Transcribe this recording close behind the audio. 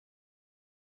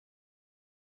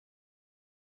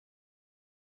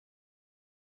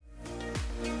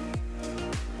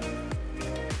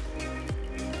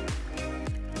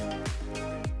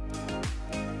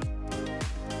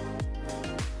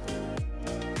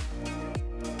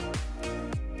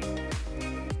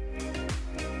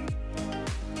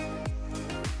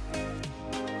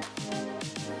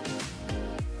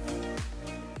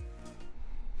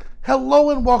Hello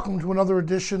and welcome to another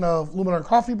edition of Luminar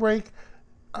Coffee Break.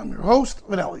 I'm your host,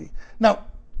 Vanelli. Now,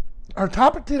 our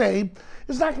topic today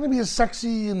is not going to be as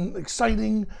sexy and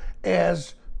exciting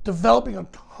as developing a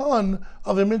ton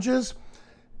of images.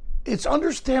 It's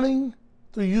understanding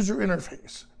the user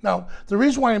interface. Now, the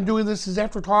reason why I'm doing this is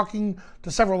after talking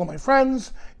to several of my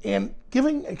friends and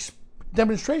giving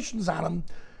demonstrations on them,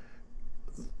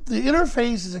 the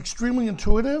interface is extremely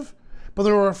intuitive, but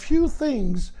there are a few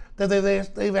things that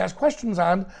they've asked questions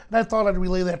on, and I thought I'd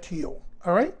relay that to you.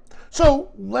 All right?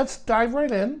 So let's dive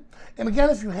right in. And again,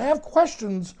 if you have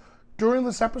questions during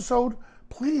this episode,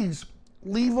 please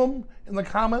leave them in the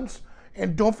comments,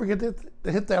 and don't forget to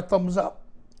hit that thumbs up.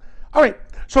 All right.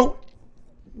 So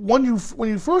when you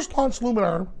first launch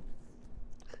Luminar,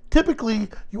 typically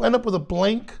you end up with a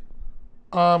blank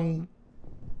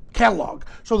catalog.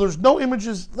 So there's no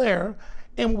images there,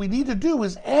 and what we need to do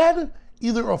is add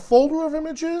either a folder of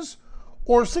images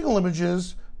or single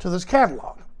images to this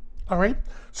catalog. All right.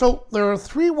 So there are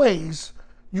three ways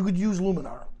you could use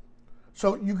Luminar.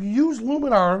 So you can use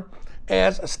Luminar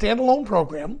as a standalone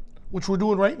program, which we're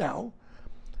doing right now,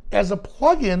 as a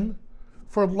plugin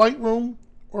for Lightroom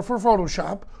or for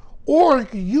Photoshop, or you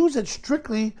can use it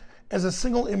strictly as a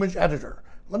single image editor.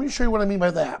 Let me show you what I mean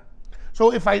by that.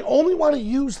 So if I only want to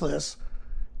use this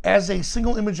as a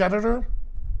single image editor,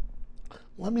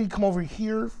 let me come over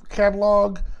here for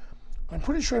catalog. I'm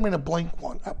pretty sure I made a blank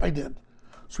one. I did.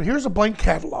 So here's a blank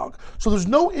catalog. So there's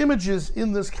no images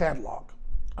in this catalog.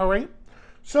 All right.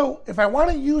 So if I want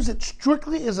to use it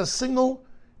strictly as a single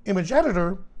image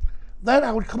editor, then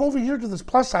I would come over here to this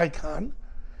plus icon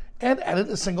and edit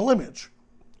a single image.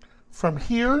 From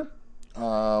here,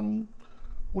 we'll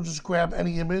just grab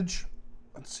any image.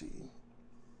 Let's see.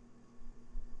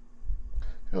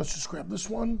 Here, let's just grab this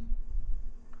one.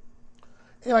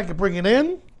 And I can bring it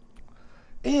in.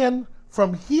 And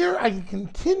from here, I can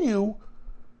continue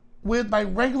with my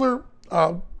regular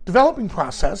developing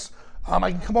process.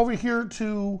 I can come over here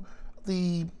to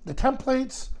the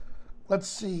templates. Let's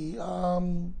see.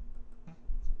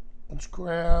 Let's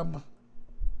grab.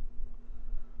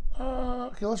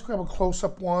 Okay, let's grab a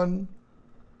close-up one.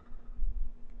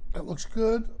 That looks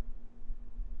good.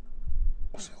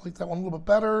 I like that one a little bit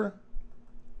better.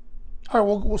 All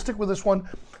right, we'll stick with this one.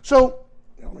 So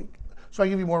I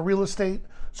give you more real estate.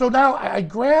 So now I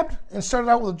grabbed and started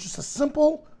out with just a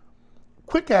simple,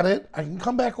 quick edit. I can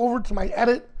come back over to my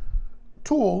edit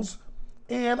tools,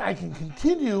 and I can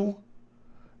continue,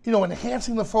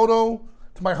 enhancing the photo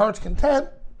to my heart's content.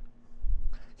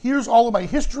 Here's all of my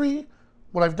history,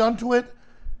 what I've done to it.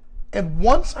 And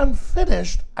once I'm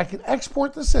finished, I can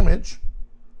export this image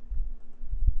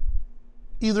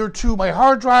either to my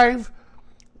hard drive,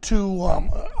 to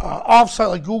offsite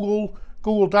like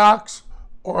Google Docs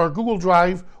or Google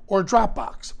Drive or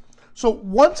Dropbox. So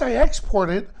once I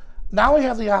export it, now I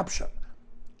have the option.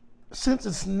 Since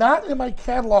it's not in my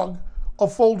catalog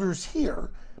of folders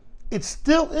here, it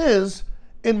still is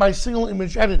in my single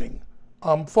image editing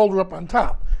folder up on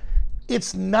top.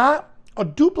 It's not a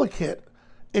duplicate.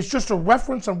 It's just a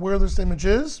reference on where this image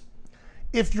is.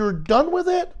 If you're done with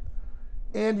it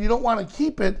and you don't want to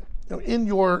keep it in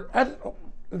your edit,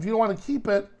 if you don't want to keep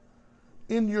it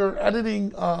in your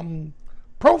editing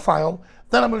profile,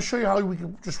 then I'm going to show you how we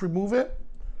can just remove it.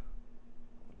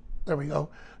 There we go.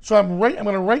 So I'm going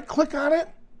to right click on it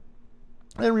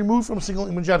and remove from single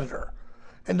image editor.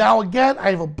 And now again, I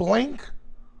have a blank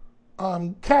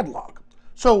catalog.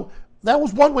 So that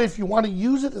was one way if you want to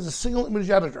use it as a single image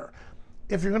editor.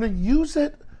 If you're going to use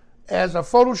it as a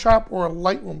Photoshop or a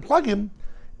Lightroom plugin,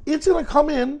 it's going to come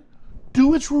in,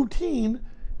 do its routine,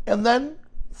 and then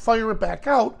fire it back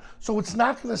out. So it's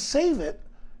not going to save it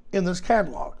in this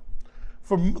catalog.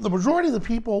 For the majority of the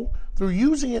people, they're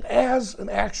using it as an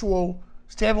actual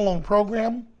standalone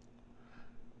program.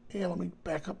 And let me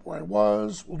back up where I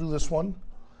was. We'll do this one.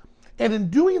 And in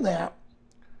doing that,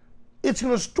 it's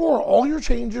going to store all your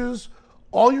changes,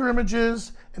 all your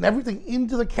images, and everything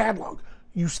into the catalog.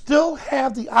 You still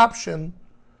have the option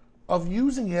of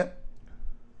using it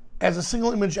as a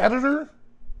single image editor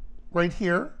right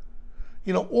here,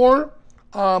 or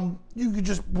you could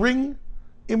just bring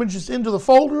images into the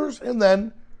folders and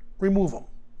then remove them.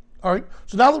 All right.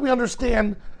 So now that we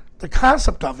understand the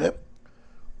concept of it,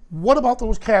 what about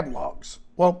those catalogs?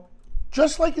 Well,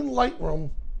 just like in Lightroom,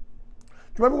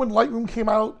 do you remember when Lightroom came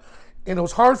out and it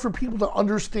was hard for people to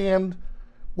understand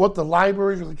what the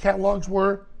libraries or the catalogs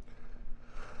were?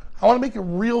 I want to make it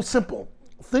real simple.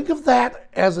 Think of that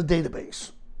as a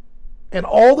database. And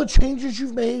all the changes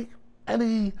you've made,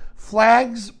 any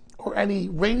flags or any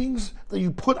ratings that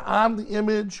you put on the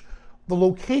image, the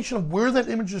location of where that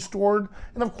image is stored,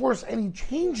 and of course any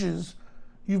changes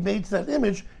you've made to that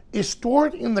image is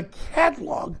stored in the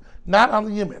catalog, not on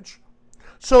the image.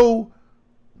 So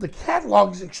the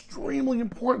catalog is extremely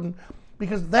important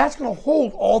because that's going to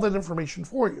hold all that information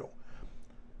for you.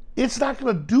 It's not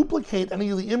going to duplicate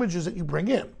any of the images that you bring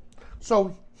in.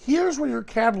 So here's where your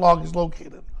catalog is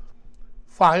located.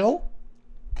 File,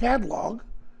 catalog,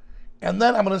 and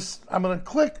then I'm going to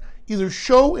click either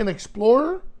Show in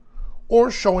Explorer or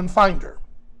Show in Finder.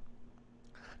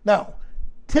 Now,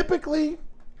 typically,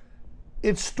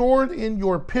 it's stored in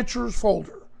your Pictures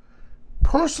folder.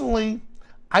 Personally,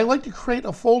 I like to create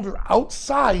a folder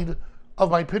outside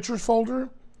of my Pictures folder,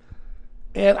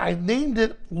 and I named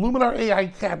it Luminar AI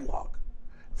Catalog.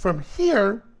 From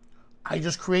here, I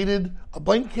just created a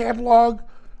blank catalog,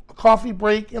 a coffee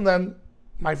break, and then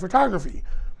my photography.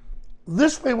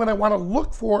 This way, when I want to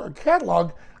look for a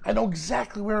catalog, I know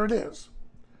exactly where it is.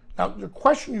 Now, the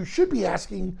question you should be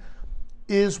asking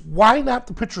is, why not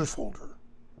the Pictures folder?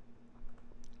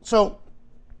 So,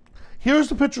 here's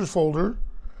the Pictures folder.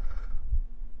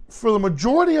 For the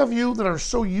majority of you that are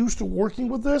so used to working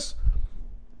with this,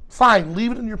 fine,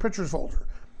 leave it in your Pictures folder.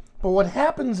 But what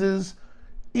happens is,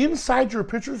 inside your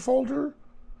Pictures folder,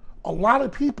 a lot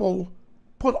of people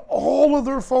put all of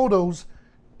their photos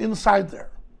inside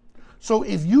there. So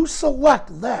if you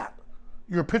select that,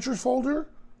 your Pictures folder,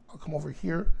 I'll come over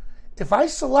here. If I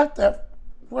select that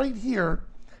right here,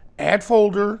 add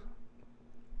folder,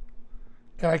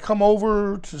 and I come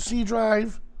over to C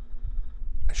drive,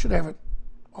 I should have it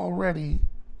already,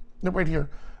 right here,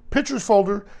 Pictures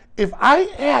folder. If I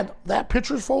add that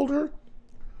Pictures folder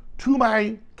to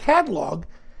my catalog,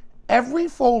 every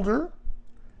folder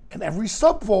and every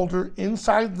subfolder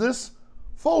inside this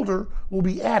folder will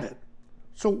be added.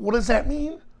 So what does that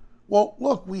mean? Well,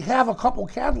 look, we have a couple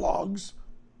catalogs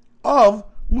of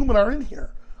Luminar in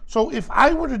here. So if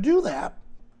I were to do that,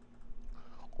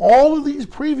 all of these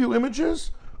preview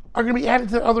images are going to be added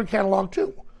to the other catalog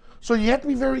too. So you have to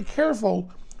be very careful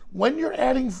when you're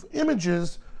adding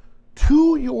images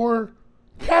to your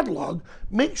catalog.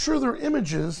 Make sure they're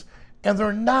images and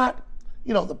they're not,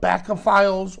 you know, the backup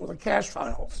files or the cache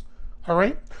files. All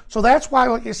right. So that's why,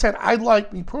 like I said,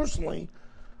 me personally,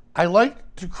 I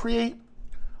like to create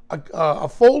a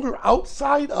folder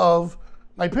outside of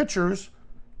my pictures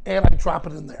and I drop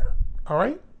it in there. All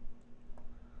right.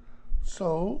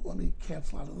 So let me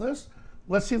cancel out of this.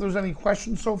 Let's see if there's any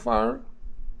questions so far.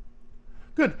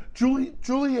 Good.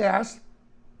 Julie asked,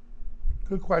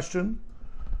 good question.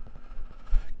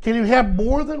 Can you have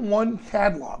more than one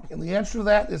catalog? And the answer to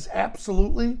that is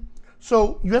absolutely.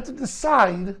 So you have to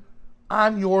decide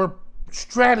on your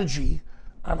strategy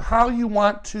on how you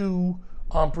want to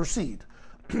proceed.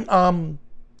 Some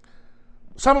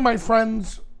of my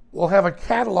friends will have a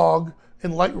catalog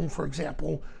in Lightroom, for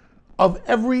example, of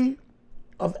every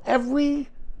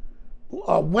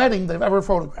wedding they've ever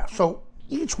photographed. So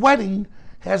each wedding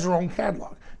has their own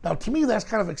catalog. Now, to me, that's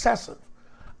kind of excessive.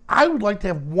 I would like to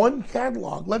have one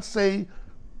catalog, let's say,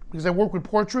 because I work with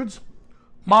portraits,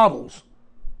 models,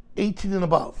 18 and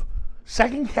above.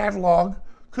 Second catalog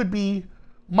could be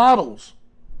models,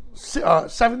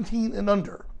 17 and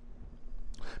under.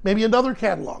 Maybe another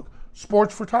catalog,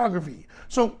 sports photography.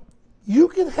 So you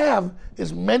can have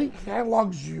as many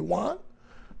catalogs as you want.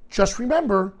 Just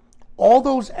remember, all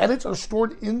those edits are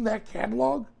stored in that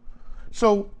catalog.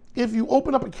 So if you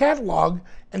open up a catalog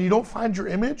and you don't find your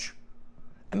image,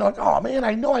 and you're like, oh man,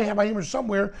 I know I have my image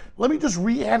somewhere, let me just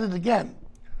re-add it again.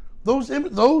 Those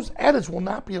edits will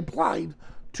not be applied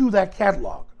to that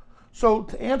catalog. So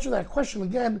to answer that question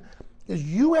again, is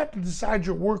you have to decide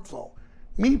your workflow.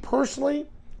 Me personally,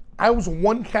 I was a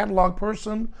one catalog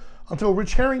person until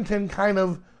Rich Harrington kind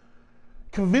of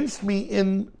convinced me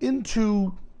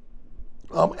into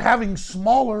having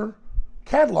smaller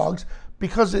catalogs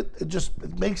because it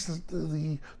makes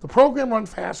the program run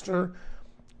faster,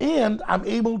 and I'm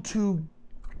able to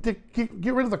get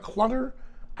rid of the clutter.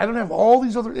 I don't have all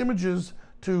these other images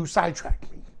to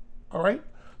sidetrack me. All right?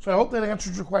 So I hope that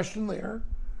answers your question there.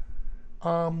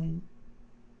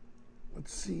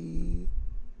 Let's see.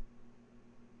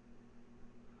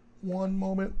 One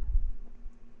moment.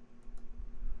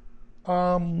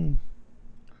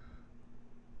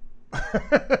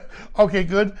 Okay,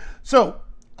 good. So,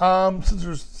 since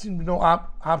there seem to be no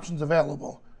options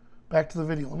available, back to the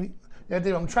video. Yeah,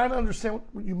 Dave, I'm trying to understand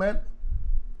what you meant.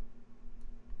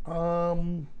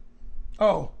 Oh,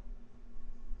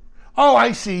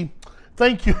 I see.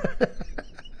 Thank you.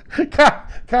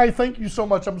 Kai, thank you so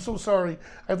much. I'm so sorry.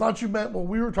 I thought you meant what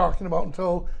we were talking about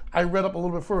until I read up a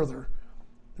little bit further.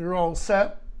 You're all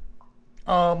set.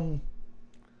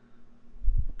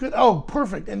 Good. Oh,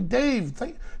 perfect. And Dave,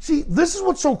 see, this is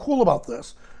what's so cool about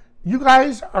this. You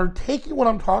guys are taking what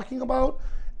I'm talking about,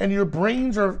 and your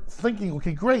brains are thinking,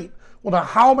 okay, great. Well, now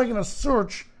how am I going to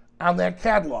search on that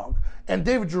catalog? And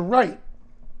David, you're right.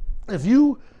 If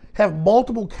you have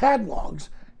multiple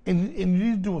catalogs and you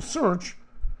need to do a search,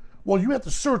 well, you have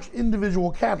to search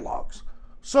individual catalogs.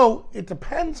 So it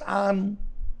depends on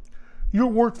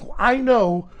your workflow. I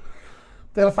know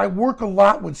that if I work a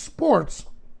lot with sports,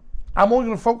 I'm only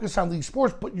going to focus on these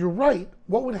sports, but you're right.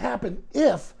 What would happen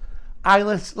if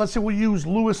let's say we use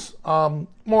Lewis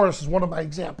Morris as one of my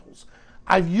examples.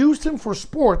 I've used him for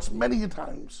sports many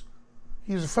times.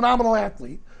 He's a phenomenal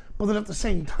athlete, but then at the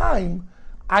same time,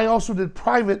 I also did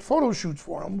private photo shoots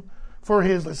for him for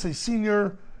his, let's say,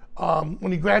 senior, when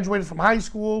he graduated from high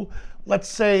school, let's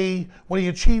say when he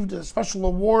achieved a special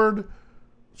award.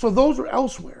 So those are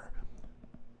elsewhere.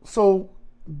 So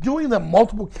doing that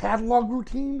multiple catalog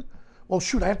routine, well,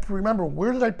 shoot, I have to remember,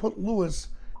 where did I put Lewis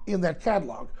in that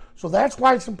catalog? So that's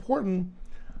why it's important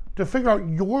to figure out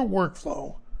your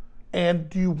workflow. And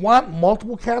do you want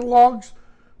multiple catalogs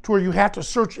to where you have to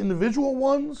search individual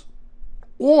ones,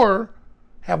 or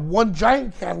have one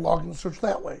giant catalog and search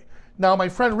that way? Now, my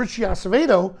friend Richie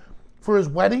Acevedo, for his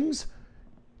weddings,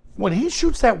 when he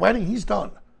shoots that wedding, he's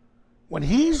done. When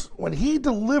he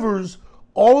delivers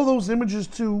all of those images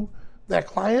to that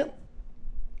client,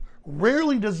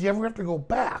 rarely does he ever have to go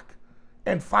back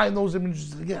and find those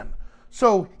images again.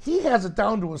 So he has it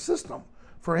down to a system.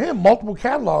 For him, multiple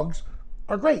catalogs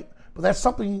are great, but that's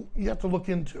something you have to look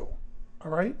into.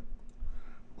 All right?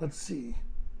 Let's see.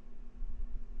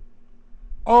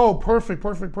 Oh, perfect.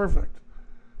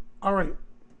 All right.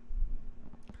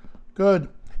 Good.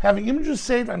 Having images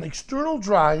saved on external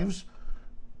drives,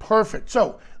 perfect.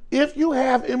 So if you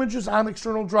have images on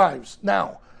external drives,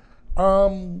 now,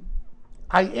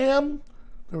 I am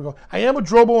a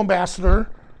Drobo ambassador,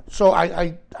 so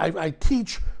I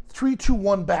teach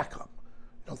 3-2-1 backup.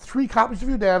 3 copies of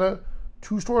your data,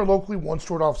 2 stored locally, 1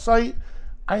 stored off-site.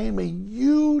 I am a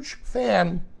huge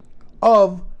fan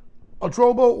of a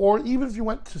Drobo, or even if you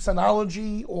went to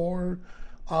Synology or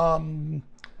I'm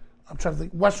trying to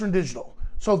think, Western Digital.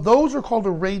 So those are called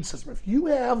a RAID system. If you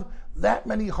have that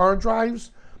many hard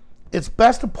drives, it's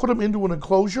best to put them into an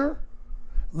enclosure.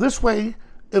 This way,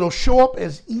 it'll show up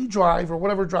as E drive or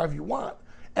whatever drive you want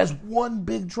as one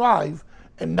big drive,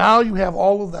 and now you have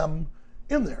all of them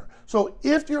in there. So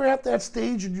if you're at that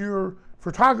stage in your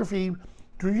photography,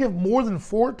 do you have more than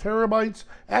 4 terabytes,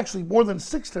 actually more than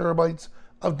 6 terabytes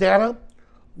of data,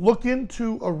 look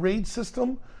into a RAID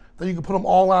system that you can put them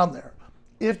all on there.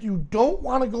 If you don't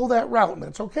want to go that route, and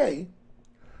that's okay,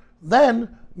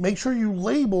 then make sure you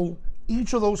label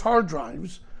each of those hard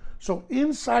drives. So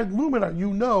inside Luminar,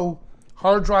 you know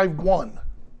hard drive 1.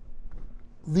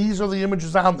 These are the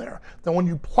images on there. Then when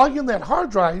you plug in that hard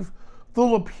drive,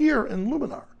 they'll appear in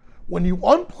Luminar. When you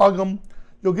unplug them,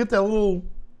 you'll get that little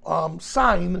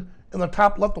sign in the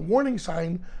top left, the warning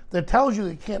sign that tells you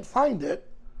they can't find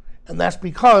it, and that's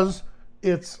because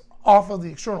it's off of the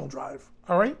external drive.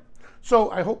 All right?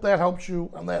 So I hope that helps you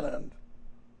on that end.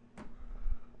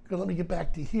 Good, let me get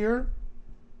back to here.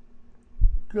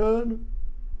 Good.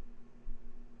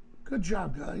 Good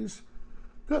job, guys.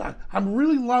 Good. I'm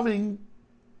really loving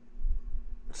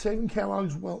saving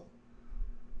catalogs. Well,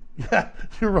 yeah,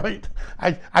 you're right.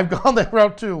 I've gone that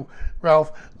route too,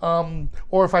 Ralph.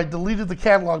 Or if I deleted the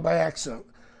catalog by accident.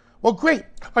 Well, great.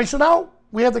 All right, so now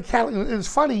we have the catalog. It's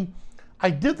funny,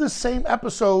 I did this same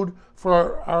episode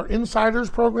for our Insiders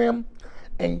program,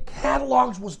 and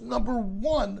catalogs was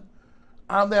 #1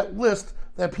 on that list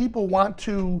that people want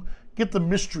to get the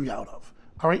mystery out of.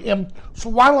 All right, and so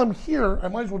while I'm here, I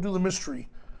might as well do the mystery.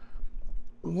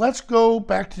 Let's go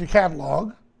back to the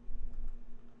catalog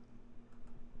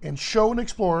and show and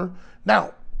explore.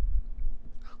 Now,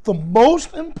 the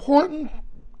most important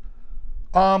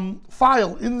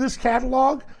file in this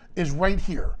catalog is right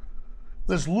here.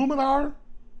 This Luminar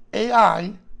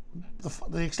AI,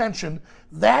 the extension,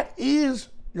 that is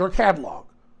your catalog.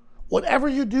 Whatever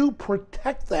you do,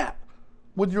 protect that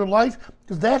with your life,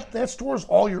 because that stores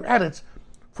all your edits.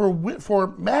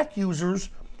 For Mac users,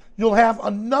 you'll have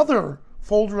another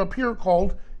folder up here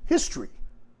called History.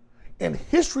 And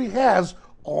History has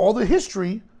all the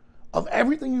history of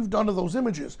everything you've done to those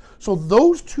images. So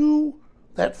those two,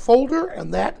 that folder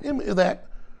and that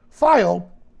file,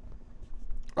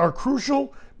 are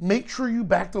crucial. Make sure you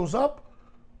back those up,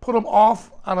 put them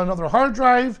off on another hard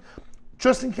drive,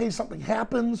 just in case something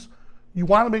happens. You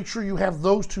want to make sure you have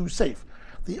those two safe.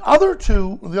 The other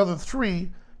two, or the other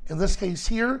 3, in this case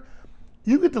here,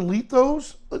 you could delete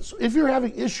those if you're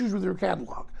having issues with your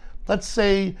catalog. let's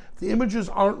say the images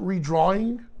aren't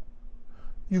redrawing,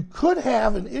 you could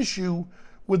have an issue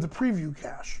with the preview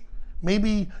cache.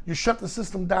 Maybe you shut the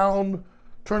system down,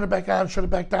 turn it back on, shut it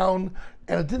back down,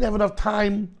 and it didn't have enough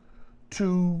time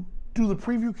to do the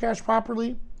preview cache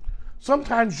properly.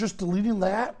 Sometimes just deleting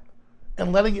that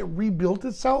and letting it rebuild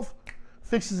itself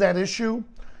fixes that issue.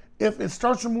 If it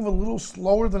starts to move a little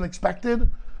slower than expected,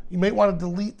 you may want to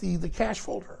delete the cache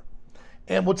folder.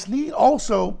 And what's neat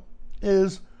also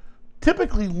is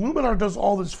typically Luminar does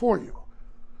all this for you.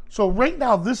 So right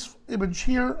now, this image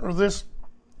here, or this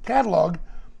catalog,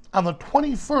 on the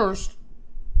 21st,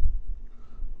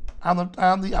 on the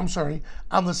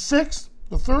 6th,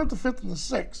 the 3rd, the 5th, and the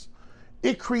 6th,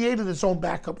 it created its own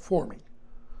backup for me.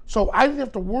 So I didn't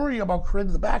have to worry about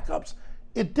creating the backups.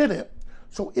 It did it.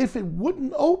 So if it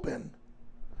wouldn't open,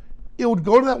 it would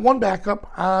go to that one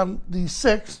backup on the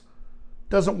 6th.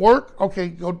 Doesn't work? Okay,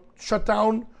 go shut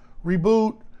down,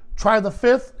 reboot, try the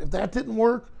 5th. If that didn't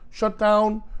work, shut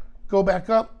down, go back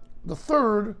up. The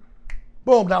 3rd,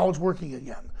 boom, now it's working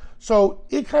again. So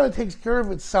it kind of takes care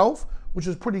of itself, which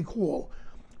is pretty cool.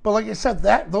 But like I said,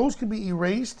 those can be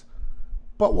erased.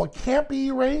 But what can't be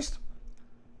erased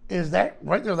is that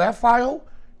right there, that file.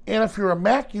 And if you're a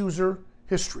Mac user,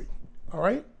 history. All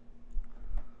right?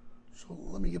 So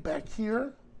let me get back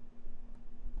here.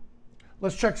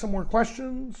 Let's check some more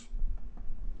questions.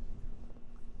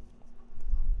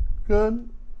 Good.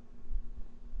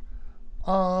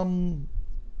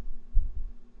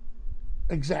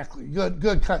 Exactly. Good.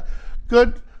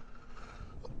 Good.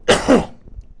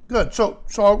 Good.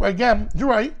 So again, you're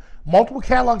right. Multiple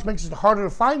catalogs makes it harder to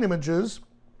find images.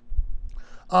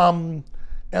 And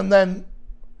then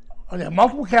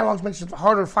multiple catalogs makes it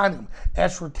harder to find them.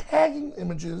 As for tagging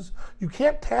images, you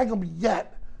can't tag them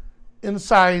yet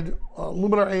inside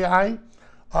Luminar AI.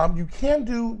 You can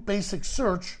do basic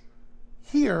search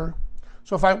here.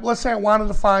 So if let's say I wanted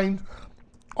to find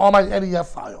all my NEF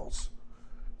files.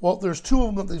 Well, there's 2 of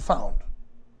them that they found.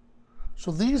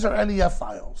 So these are NEF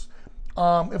files.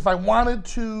 If I wanted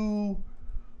to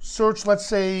search, let's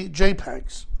say,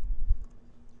 JPEGs,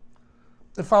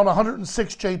 they found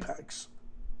 106 JPEGs.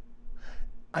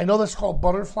 I know that's called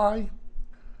butterfly.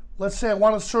 Let's say I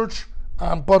want to search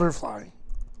on butterfly.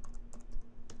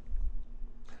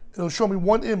 It'll show me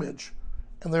one image,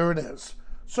 and there it is.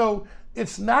 So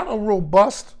it's not a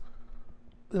robust,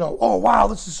 oh wow,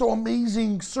 this is so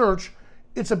amazing search.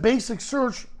 It's a basic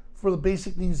search for the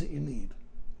basic needs that you need.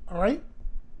 All right?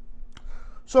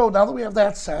 So now that we have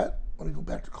that set, let me go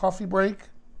back to coffee break.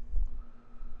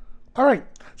 All right,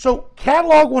 so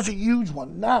catalog was a huge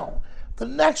one. Now, the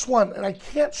next one, and I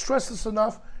can't stress this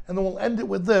enough, and then we'll end it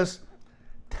with this,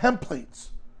 templates.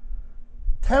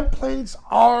 Templates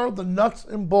are the nuts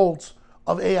and bolts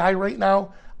of AI right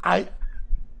now. I'm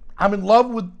in love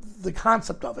with the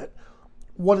concept of it.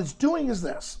 What it's doing is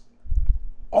this.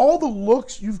 All the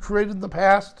looks you've created in the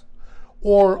past,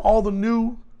 or all the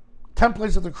new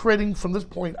templates that they're creating from this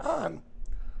point on,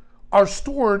 are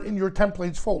stored in your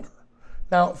templates folder.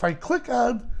 Now, if I click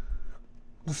on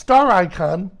the star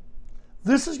icon,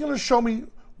 this is going to show me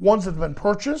ones that have been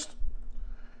purchased.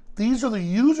 These are the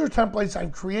user templates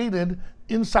I've created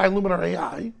inside Luminar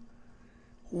AI.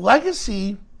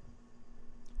 Legacy,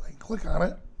 I can click on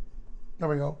it. There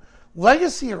we go.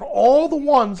 Legacy are all the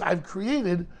ones I've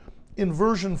created in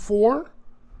version 4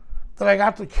 that I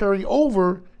got to carry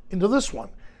over into this one.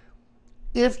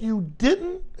 If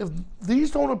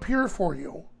these don't appear for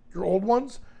you, your old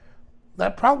ones,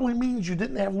 that probably means you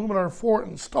didn't have Luminar 4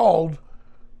 installed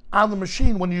on the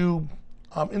machine when you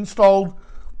installed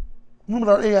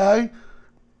Luminar AI.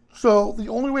 So the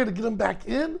only way to get them back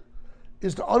in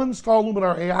is to uninstall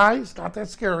Luminar AI. It's not that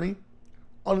scary.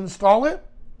 Uninstall it,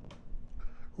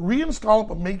 reinstall it,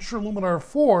 but make sure Luminar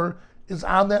 4 is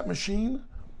on that machine,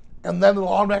 and then it'll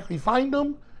automatically find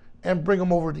them and bring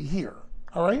them over to here.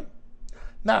 All right?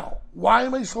 Now, why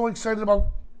am I so excited about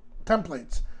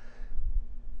templates?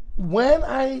 When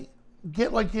I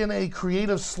get like in a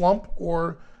creative slump,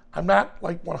 or I'm not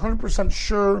like 100%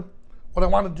 sure what I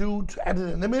want to do to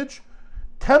edit an image,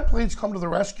 templates come to the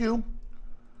rescue.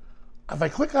 If I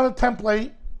click on a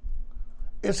template,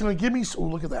 it's going to give me, oh,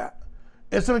 look at that.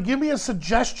 It's going to give me a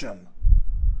suggestion.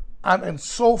 And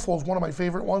Soulful is one of my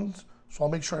favorite ones, so I'll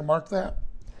make sure I mark that.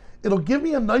 It'll give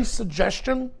me a nice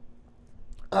suggestion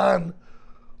on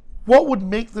what would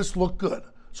make this look good.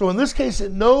 So in this case,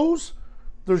 it knows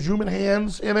there's human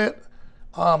hands in it.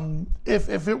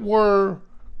 If it were,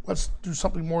 let's do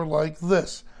something more like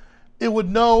this. It would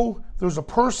know there's a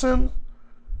person,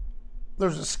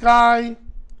 there's a sky,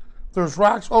 there's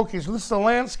rocks. Okay, so this is a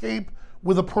landscape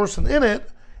with a person in it.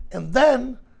 And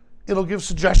then it'll give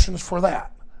suggestions for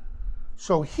that.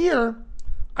 So here,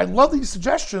 I love these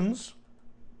suggestions.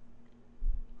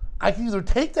 I can either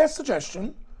take that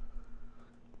suggestion,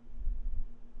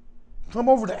 come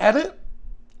over to edit,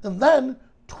 and then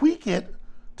tweak it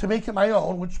to make it my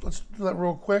own, which let's do that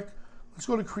real quick. Let's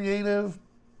go to creative,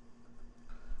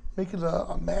 make it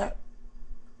a matte.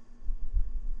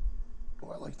 Oh,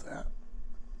 I like that.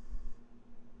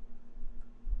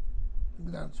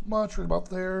 Maybe not as much, right about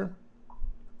there.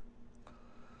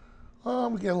 We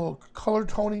get a little color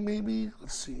toning maybe.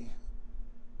 Let's see.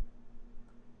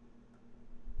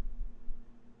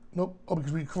 Nope. Oh,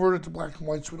 because we converted it to black and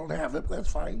white, so we don't have it, but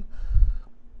that's fine.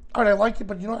 All right, I like it,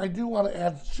 but you know, I do want to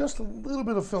add just a little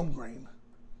bit of film grain.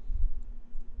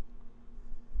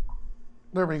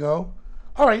 There we go.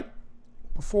 All right.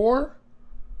 Before,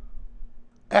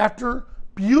 after,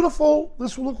 beautiful.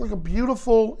 This will look like a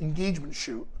beautiful engagement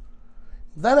shoot.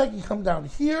 Then I can come down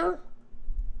here,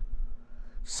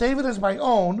 save it as my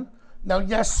own. Now,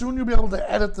 yes, soon you'll be able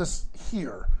to edit this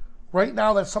here. Right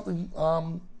now, that's something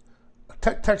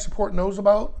tech support knows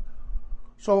about.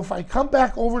 So if I come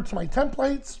back over to my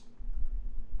templates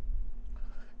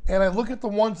and I look at the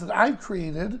ones that I've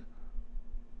created,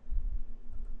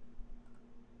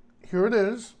 here it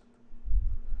is.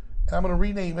 And I'm going to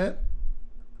rename it.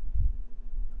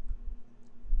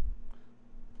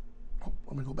 Oh,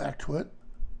 let me go back to it.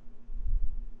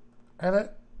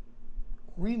 Edit,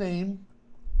 rename,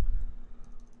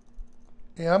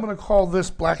 and I'm going to call this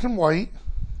black and white.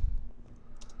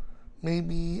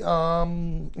 Maybe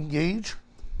engage.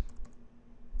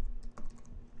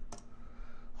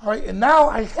 All right, and now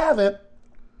I have it.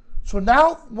 So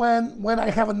now when I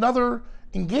have another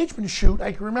engagement shoot,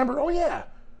 I can remember, oh yeah,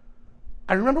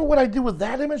 I remember what I did with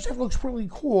that image. That looks really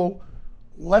cool.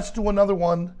 Let's do another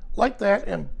one like that,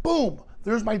 and boom,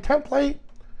 there's my template,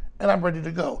 and I'm ready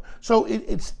to go. So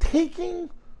it's taking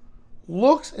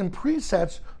looks and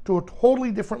presets to a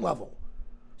totally different level.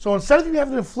 So instead of you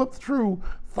having to flip through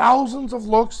thousands of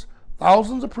looks,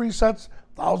 thousands of presets,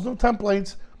 thousands of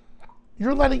templates,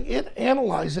 you're letting it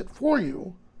analyze it for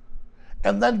you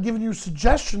and then giving you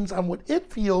suggestions on what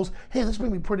it feels, hey, this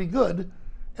made me pretty good, and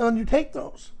then you take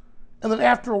those. And then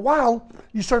after a while,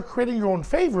 you start creating your own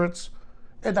favorites,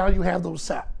 and now you have those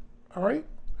set. All right?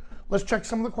 Let's check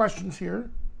some of the questions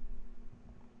here.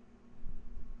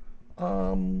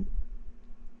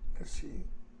 Let's see.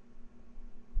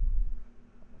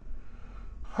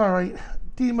 All right,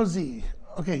 Dima Z.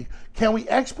 Okay, can we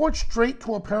export straight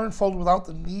to a parent folder without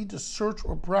the need to search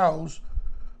or browse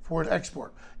for an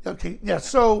export? Okay, yeah,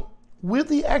 so with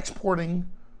the exporting,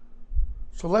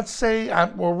 so let's say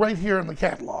we're right here in the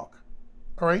catalog,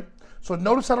 all right? So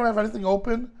notice I don't have anything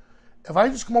open. If I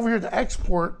just come over here to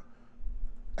export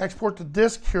to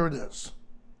disk, here it is,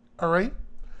 all right?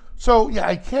 So yeah,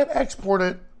 I can't export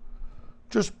it,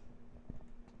 just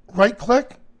right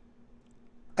click,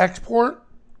 export,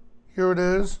 here it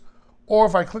is. Or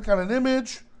if I click on an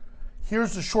image,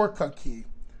 here's the shortcut key.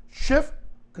 Shift,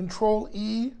 Control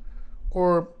E,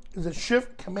 or is it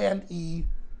Shift, Command E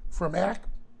for Mac?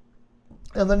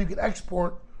 And then you can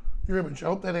export your image. I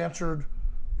hope that answered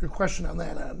your question on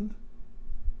that end.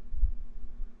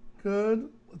 Good.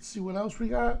 Let's see what else we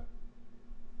got.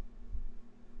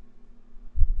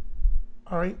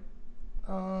 All right.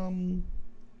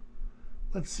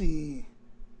 Let's see.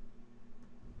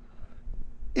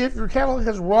 If your catalog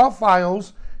has raw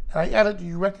files and I edit, do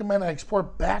you recommend I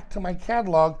export back to my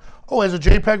catalog? Oh, as a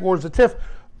JPEG or as a TIFF?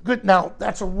 Good. Now,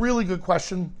 that's a really good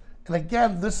question. And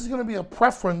again, this is going to be a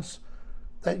preference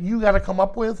that you got to come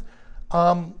up with.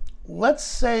 Let's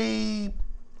say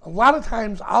a lot of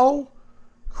times I'll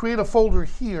create a folder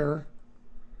here.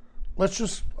 Let's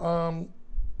just,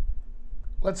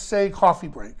 let's say Coffee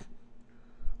Break.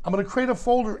 I'm going to create a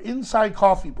folder inside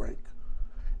Coffee Break.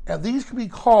 And these can be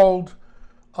called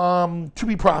to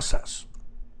be processed.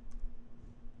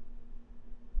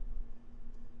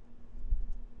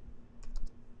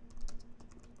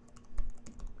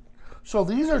 So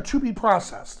these are to be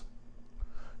processed.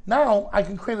 Now I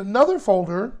can create another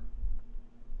folder.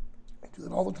 I do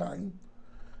that all the time.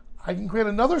 I can create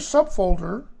another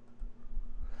subfolder,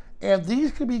 and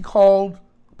these can be called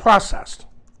processed.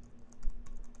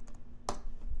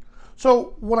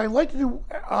 So what I like to do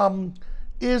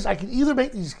is I can either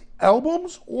make these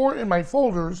albums or in my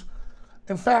folders.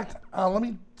 In fact, let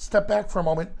me step back for a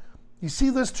moment. You see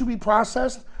this to be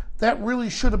processed? That really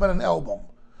should have been an album.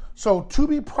 So to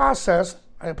be processed,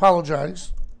 I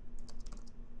apologize.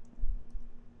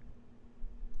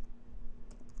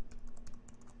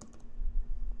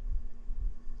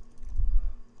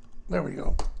 There we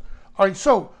go. All right,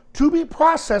 so To be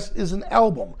processed is an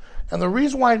album. And the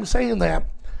reason why I'm saying that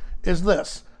is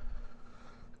this.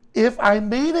 If I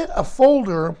made it a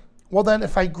folder, well then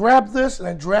if I grab this and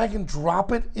I drag and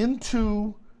drop it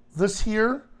into this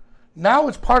here, now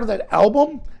it's part of that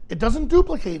album. It doesn't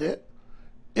duplicate it.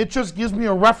 It just gives me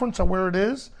a reference on where it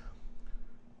is.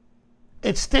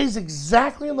 It stays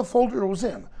exactly in the folder it was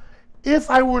in.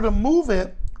 If I were to move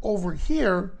it over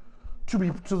here to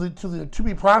the to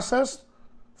be processed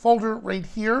folder right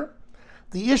here,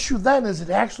 the issue then is it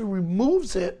actually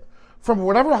removes it from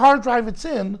whatever hard drive it's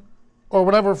in or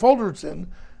whatever folder it's in.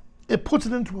 It puts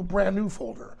it into a brand new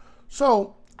folder.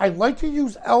 So I like to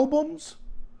use albums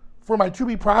for my to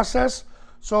be processed.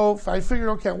 So if I figure,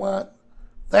 okay, I want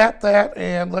that,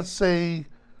 and let's say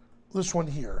this one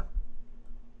here.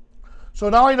 So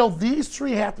now I know these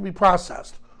three have to be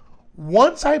processed.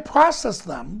 Once I process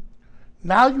them,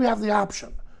 now you have the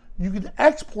option. You can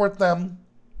export them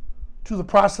to the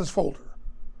process folder.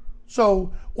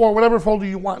 So, or whatever folder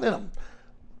you want in them.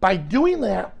 By doing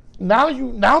that, now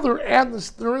they're in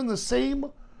the same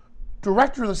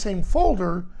directory, the same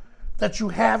folder that you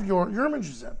have your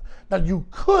images in. Now you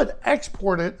could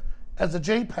export it as a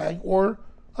JPEG or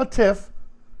a TIFF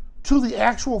to the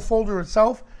actual folder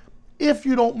itself if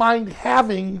you don't mind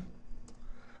having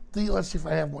the, let's see if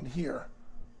I have one here.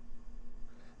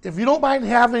 If you don't mind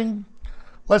having,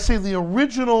 let's say, the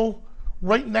original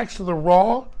right next to the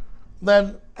raw,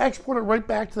 then export it right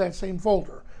back to that same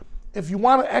folder. If you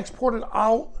want to export it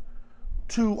out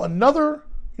to another,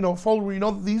 folder where you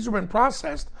know that these have been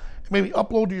processed, maybe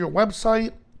upload to your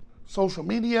website, social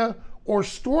media, or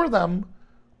store them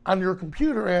on your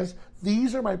computer as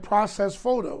these are my processed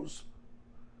photos,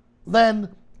 then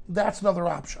that's another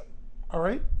option. All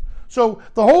right? So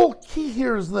the whole key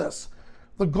here is this.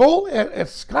 The goal at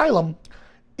Skylum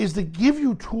is to give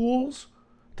you tools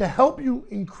to help you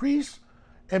increase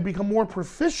and become more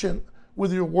proficient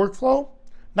with your workflow,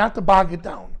 not to bog it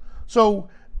down. So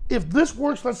if this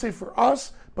works, let's say for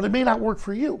us, but it may not work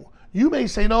for you. You may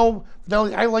say, no,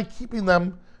 Fidelity, I like keeping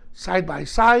them side by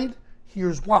side.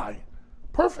 Here's why.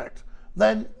 Perfect.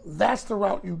 Then that's the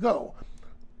route you go.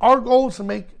 Our goal is to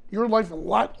make your life a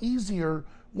lot easier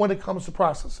when it comes to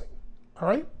processing. All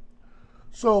right?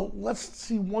 So let's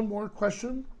see one more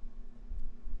question.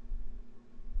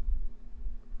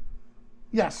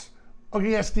 Yes.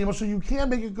 Okay, yes, Demo. So you can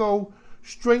make it go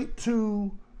straight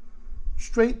to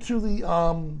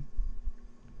the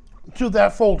to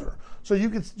that folder. So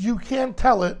you can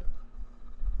tell it,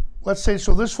 let's say,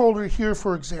 so this folder here,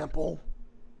 for example,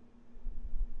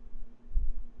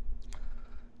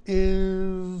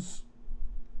 is,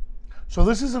 so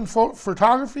this is in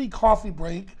photography coffee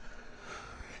break,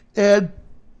 and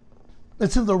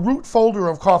it's in the root folder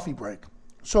of coffee break.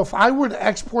 So if I were to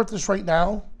export this right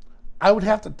now, I would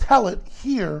have to tell it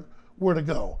here where to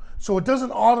go. So it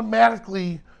doesn't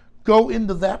automatically go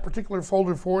into that particular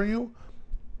folder for you.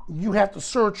 You have to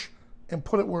search and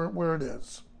put it where it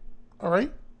is. All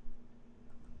right?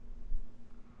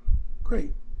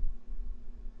 Great.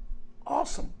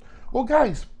 Awesome. Well,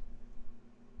 guys,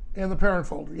 in the parent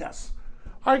folder, yes.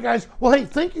 All right, guys. Well, hey,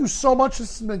 thank you so much.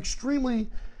 This has been extremely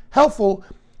helpful.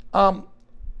 We're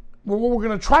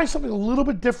going to try something a little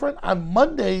bit different. On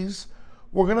Mondays,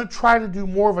 we're going to try to do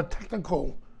more of a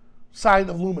technical side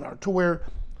of Luminar, to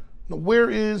where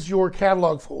is your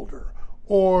catalog folder,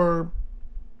 or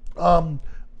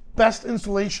best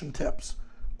installation tips,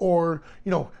 or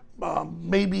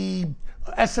maybe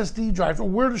SSD drives, or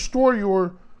where to store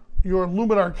your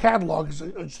Luminar catalog is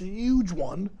a huge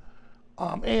one,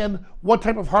 and what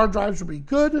type of hard drives would be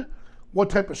good, what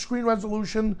type of screen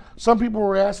resolution. Some people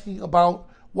were asking about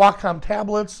Wacom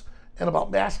tablets and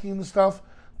about masking and stuff.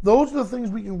 Those are the things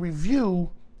we can review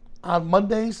on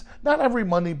Mondays. Not every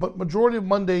Monday, but majority of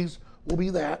Mondays will be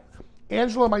that.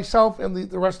 Angela, myself, and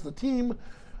the rest of the team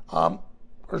are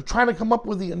trying to come up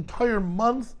with the entire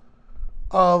month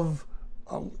of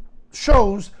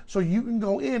shows, so you can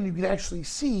go in, you can actually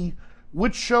see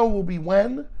which show will be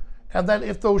when, and then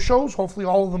if those shows, hopefully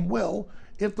all of them will,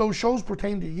 if those shows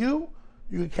pertain to you,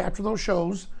 you can capture those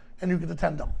shows and you can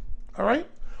attend them. All right?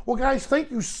 Well, guys,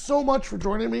 thank you so much for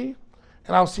joining me,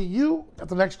 and I'll see you at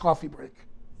the next coffee break.